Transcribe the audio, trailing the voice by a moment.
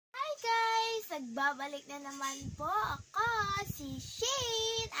Nagbabalik na naman po ako, si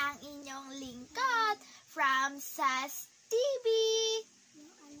Shane, ang inyong lingkod from SAS TV.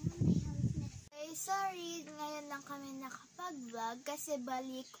 Okay, sorry, ngayon lang kami nakapag-vlog kasi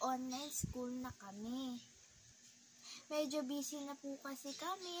balik online school na kami. Medyo busy na po kasi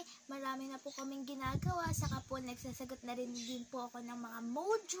kami, marami na po kaming ginagawa, saka po nagsasagot na rin din po ako ng mga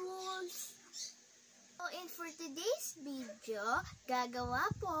modules. So, for today's video, gagawa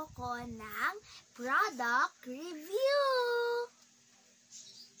po ako ng product review.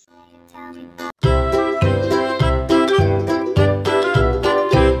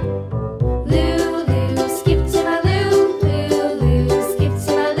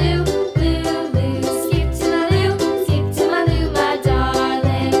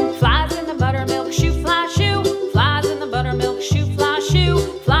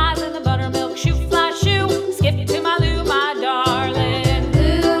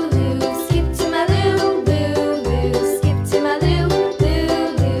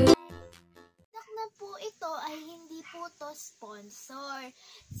 Sponsor.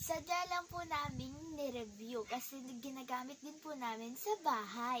 Sadya lang po namin ni-review kasi ginagamit din po namin sa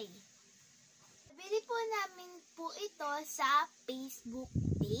bahay. Bili po namin po ito sa Facebook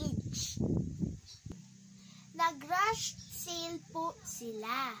page. Nag-rush sale po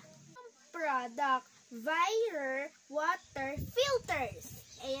sila. Ang product, Voucher water filters.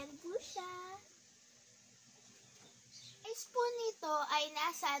 Ayan po siya. Price po nito ay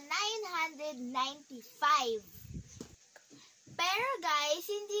nasa 995. Pero guys,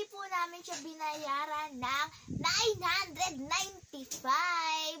 hindi po namin siya binayaran ng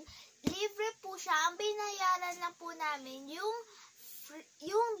 995. Libre po siya. Ang binayaran lang po namin yung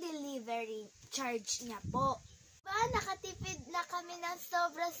delivery charge niya po. Diba? Nakatipid na kami ng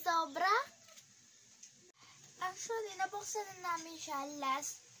sobra-sobra. Actually, nabuksan na namin siya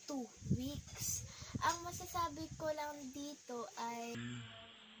last 2 weeks. Ang masasabi ko lang dito ay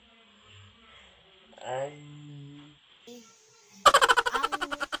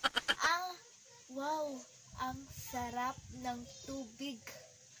wow, ang sarap ng tubig.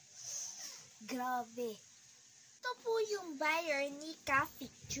 Grabe. Ito po yung buyer ni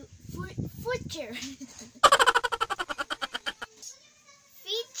Voucher.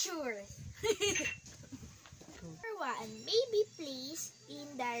 Features. Number 1, baby place in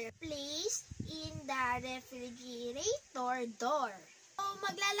the refrigerator door. So,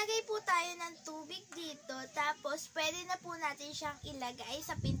 maglalagay po tayo ng tubig dito, tapos pwede na po natin siyang ilagay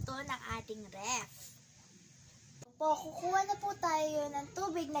sa pinto ng ating ref. So, kukuha na po tayo ng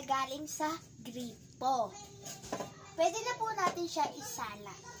tubig na galing sa gripo. Pwede na po natin siya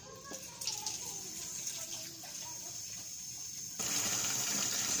isala.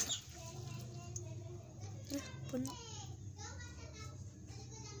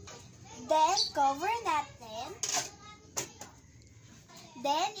 Then, cover natin.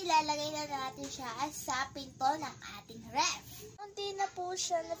 Then, ilalagay na natin siya sa pinto ng ating ref. Unti na po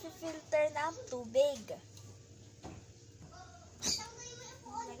siya na-filter ng tubig.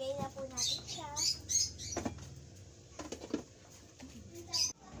 Lagay na po natin siya.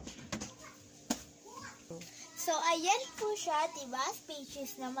 So, ayan po siya, diba?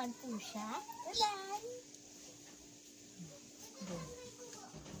 Spacious naman po siya. Tadan!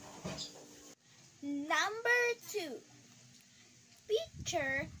 Number 2.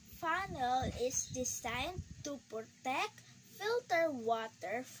 Pitcher funnel is designed to protect filter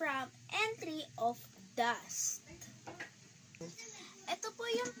water from entry of dust. Ito po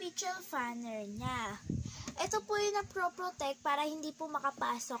yung pitcher funnel niya. Ito po yung na-protect para hindi po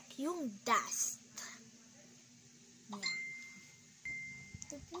makapasok yung dust. Yan.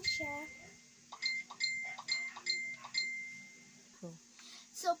 Ito po siya.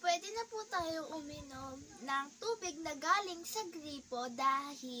 So, pwede na po tayo uminom ng tubig na galing sa gripo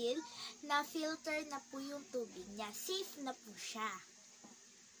dahil na-filter na po yung tubig niya. Safe na po siya.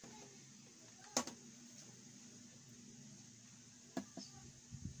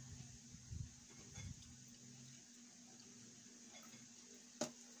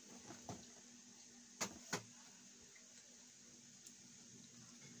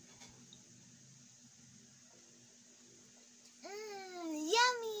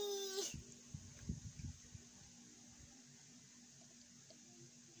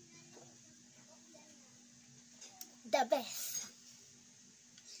 The best.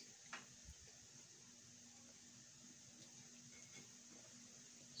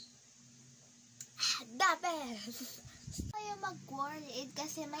 The best. Tayo mag-worried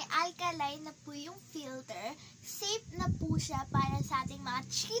kasi may alkaline na po yung filter. Safe na po siya para sa ating mga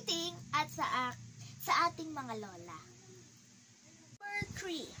cheating at sa ating mga lola. Number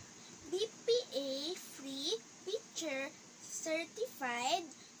 3. certified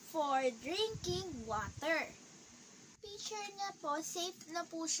for drinking water. Picture niya po, safe na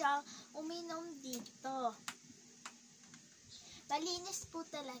po siyang uminom dito. Malinis po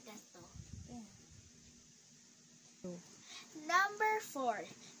talaga to. Number 4,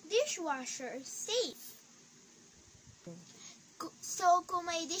 dishwasher safe. So, kung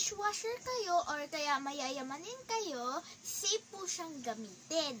may dishwasher kayo or kaya mayayamanin kayo, safe po siyang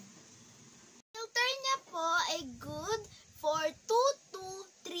gamitin. Filter niya po ay good for 2 to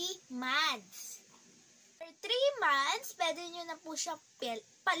 3 months. For 3 months, pwede nyo na po siyang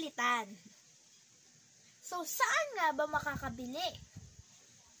palitan. So, saan nga ba makakabili?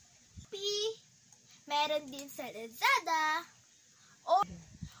 Meron din sa Lazada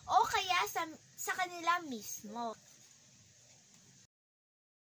o kaya sa kanila mismo.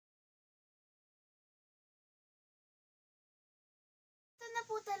 Ito na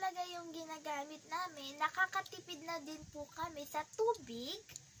po talaga yung ginagamit namin. Nakakatipid na din po kami sa tubig.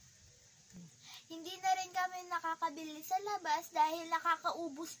 Hindi na rin kami nakakabili sa labas dahil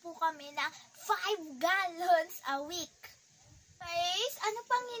nakakaubos po kami ng 5 gallons a week. Guys, ano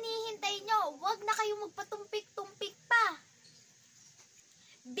pang hinihintay nyo? Huwag na kayong magpatumpik-tumpik pa.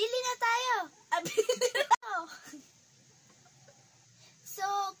 Bili na tayo. Bili na tayo. So,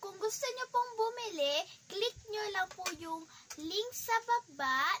 kung gusto nyo pong bumili, click nyo lang po yung link sa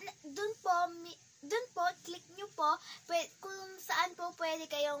baba. Doon po, click nyo po kung saan po pwede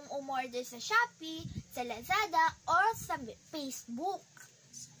kayong umorder sa Shopee, sa Lazada, or sa Facebook.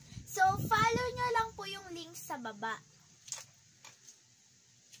 So, follow nyo lang po yung link sa baba.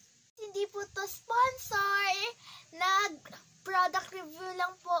 Hindi po to sponsor. Nag-product review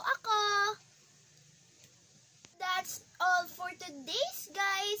lang po ako. That's all for today's,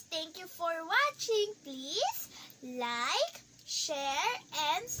 guys. Thank you for watching. Please like, share,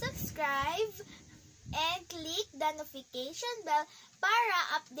 and subscribe. And click the notification bell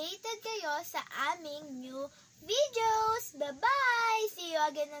para updated kayo sa aming new videos. Bye-bye! See you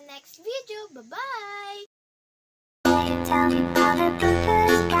again in the next video. Bye-bye!